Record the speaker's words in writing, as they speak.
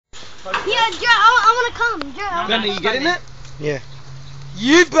Yeah, Joe, I want to come. Joe. Ben, are you getting it? Yeah.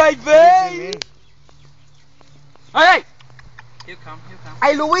 You baby! Hey! He'll come.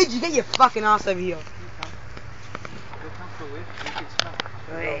 Hey Luigi, get your fucking ass over here. He'll come for a whiff. You can smell it.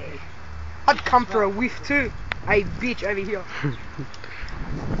 Hey. I'd come for a whiff too. Hey bitch, over here.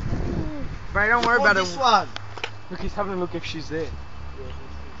 Bro, don't worry about this it. one. Look, he's having a look if she's there.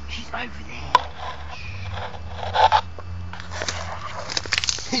 She's over there.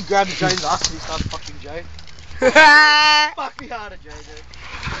 He grabbed Joe's ass and he started fucking Joe. Fuck me harder, Joe,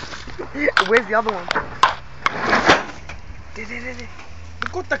 dude. Where's the other one?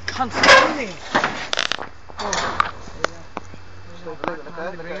 Look what the cunt's doing there.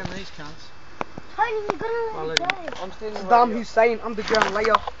 Bring him these cunts. Tony, you're gonna die. I'm standing Saddam Hussein underground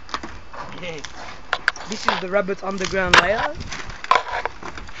layer. Yeah. This is the rabbit's underground layer.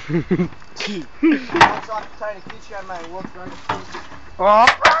 Oh,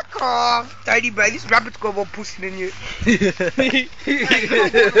 fuck off! Tony, bro, this rabbit's got more pussy than you. I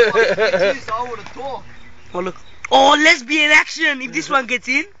would have talked. Oh, look. Oh, lesbian action if this one gets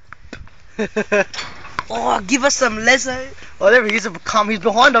in. Oh, give us some leso. Oh, there he is. He's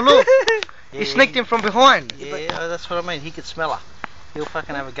behind her, look. Yeah, He sneaked in from behind. Yeah, that's what I mean. He could smell her. He'll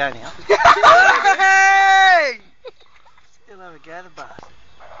fucking have a go now. Hey! He'll have a go, the bastard.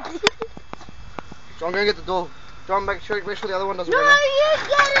 John, go and get the door. John, make sure the other one doesn't No, go down. you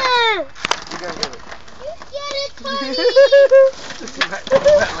get it. You go and get it. You get it, Tony.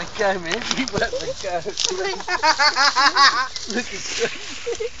 Let me go, man. You let me go. Look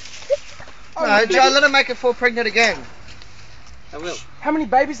at No, Joe, let her make her fall pregnant again. I will. How many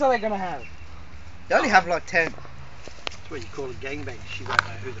babies are they gonna have? They only have like 10. That's what you call a gangbang. She won't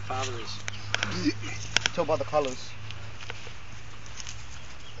know who the father is. Tell by the colours.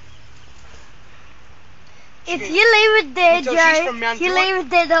 If you leave it there, So she's Joe, from Mount if you Druitt? leave it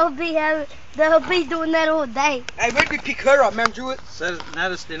there, they'll be doing that all day. Hey, where'd we pick her up, Mount Druitt? So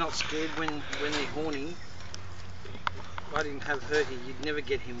notice they're not scared when they're horny. If I didn't have her here, you'd never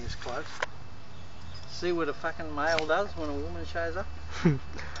get him this close. See what a fucking male does when a woman shows up?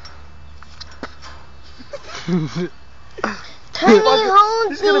 Tony holds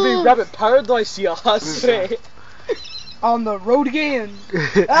This is gonna be rabbit paradise here, I swear. On the road again.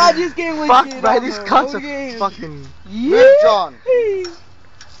 I just can't wait. Fuck, to bro, get this on the cunt's road a again. fucking... Yeah. Move, John.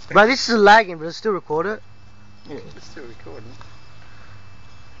 Bro, this is lagging, but it's still recorded. Yeah, it's still recording.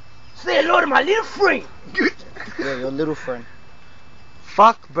 Say hello to my little friend. Yeah, your little friend.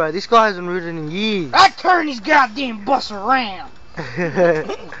 Fuck, bro, this guy hasn't ridden in years. I turn these goddamn bus around.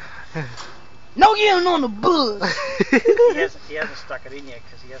 No getting on the bus. He hasn't stuck it in yet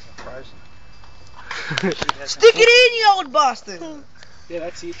because he hasn't frozen. Stick it in, you old bastard. Yeah,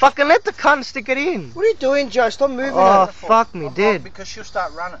 that's it. Fucking let the cunt stick it in. What are you doing, Joe? Stop moving Oh, it. fuck me, dead. Because she'll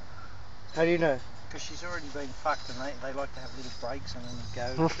start running. How do you know? Because she's already been fucked and they like to have little breaks and then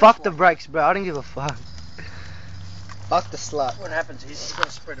go. Well, fuck the brakes, bro. I don't give a fuck. Fuck the slut. What happens is you've got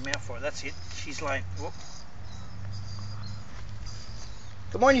to spread them out for her. That's it. She's like, whoop.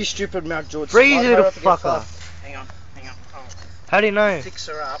 Come on, you stupid Mount George. Freeze it, fucker. Hang on. Oh. How do you know? Fix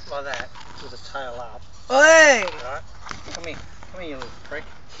her up like that with a tail up. Hey! Right? Come here, you little prick.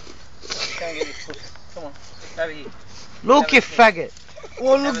 Go and get your foot. Come on, over here. Look, you faggot.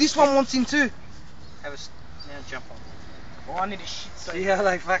 Oh, look, this one wants in too. Now jump on. Oh, I need a shit. See how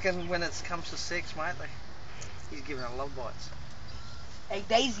they fucking, when it comes to sex, mate, he's giving her love bites. Hey,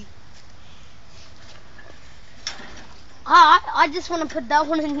 Daisy. I just want to put that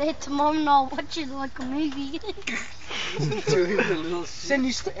one in there tomorrow and I'll watch it like a movie. Doing the little shit. Send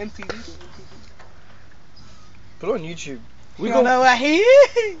you to MTV. Put it on YouTube. We go over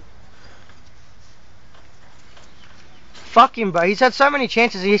here. Fuck him, bro. He's had so many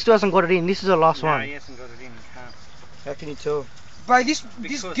chances and he still hasn't got it in. This is the last No, one. he hasn't got it in, he can't. How can you tell? Bro, this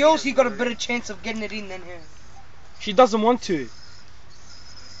Because girl's he he got a hasn't better chance of getting it in than her. She doesn't want to.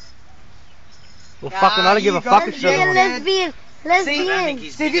 Well, fucking, I don't give a fuck if she doesn't want it. lesbian. I don't think Lesbian.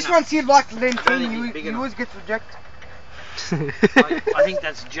 he's See, big this enough. one's here like think Lentini. he's big You enough. always get rejected. I think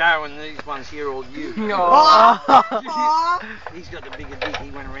that's Joe and these ones here all you. He's got the bigger dick, he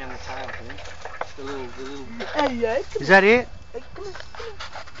went around the tail for him. The little... Hey, yeah. Is that it? Hey, come on.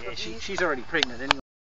 Yeah, she's already pregnant anyway.